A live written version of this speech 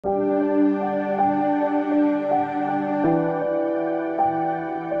Tenía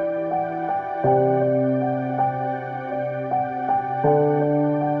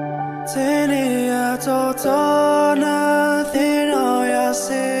todo nothing all you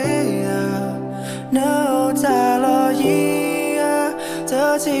say no talogia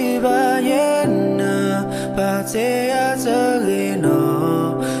dirty bayena patea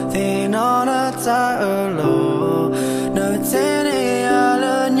terino thin on a talo no tenía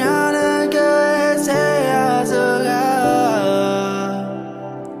la nyana que sea toga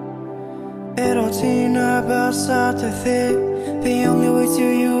erotina passate the only way to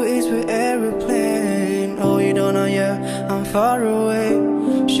you is with aeroplane. Oh, you don't know yet, I'm far away.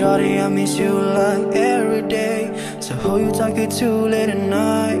 Shawty, I miss you like every day. So who you talking to late at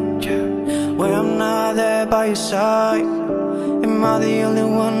night? When I'm not there by your side, am I the only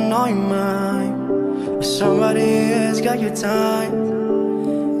one on your mind? Or somebody else got your time?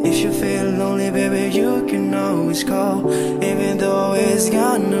 If you feel lonely, baby, you can always call, even though it's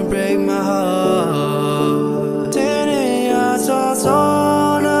gonna break my heart.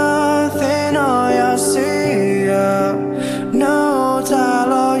 So nothing all you see no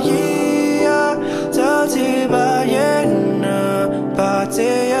talogia dirty bayena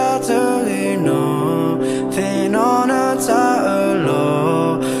patea terino thin on a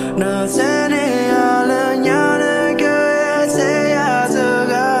talo no tenía la nyana que sea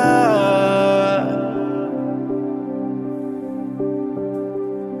toga.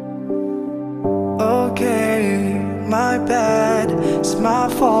 Okay, my bad, it's my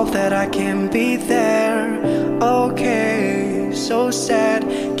fault that I can't be there. Okay, so sad,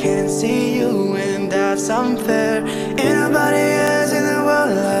 can't see you and that's unfair. Ain't nobody else in the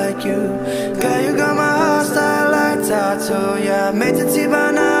world like you. Girl, you got my heart style like tattoo. Yeah, made the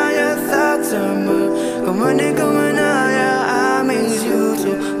tibana, yeah, thought to move. Come on, yeah, I miss you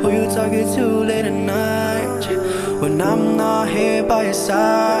too. Who you talking to late at night? When I'm not here by your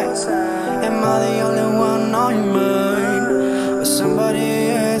side, am I the only one on your mind? Or somebody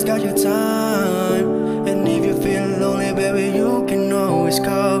else got your time? And if you feel lonely, baby, you can always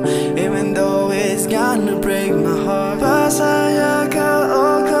call, even though it's gonna break my heart. Pasaya ka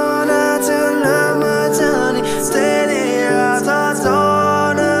okona to love my journey. Steady as I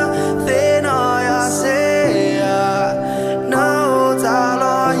saw thin all you say no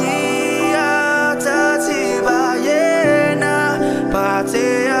talogia dirty bayena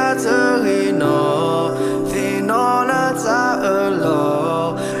patea terino thin on a talo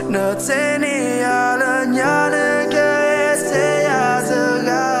no tenía la nyana que sea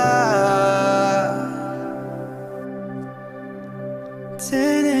toga.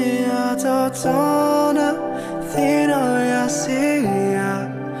 Tenía todo nothing all you see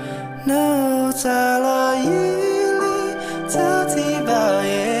no talogia dirty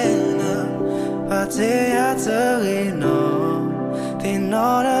bayena patea terino thin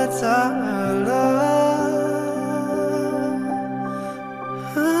on a talo.